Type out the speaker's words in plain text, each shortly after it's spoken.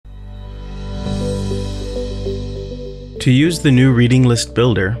To use the new reading list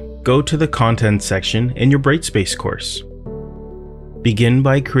builder, go to the Content section in your Brightspace course. Begin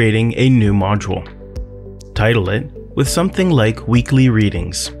by creating a new module. Title it with something like Weekly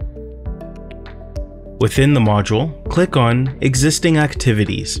Readings. Within the module, click on Existing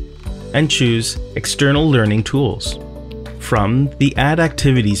Activities and choose External Learning Tools. From the Add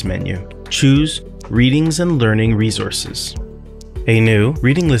Activities menu, choose Readings and Learning Resources. A new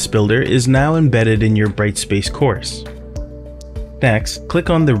reading list builder is now embedded in your Brightspace course. Next,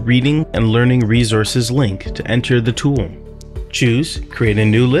 click on the Reading and Learning Resources link to enter the tool. Choose Create a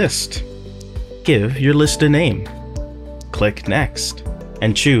New List. Give your list a name. Click Next,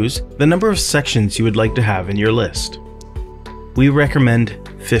 and choose the number of sections you would like to have in your list. We recommend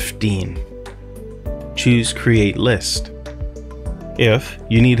 15. Choose Create List. If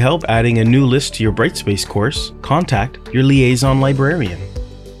you need help adding a new list to your Brightspace course, contact your liaison librarian.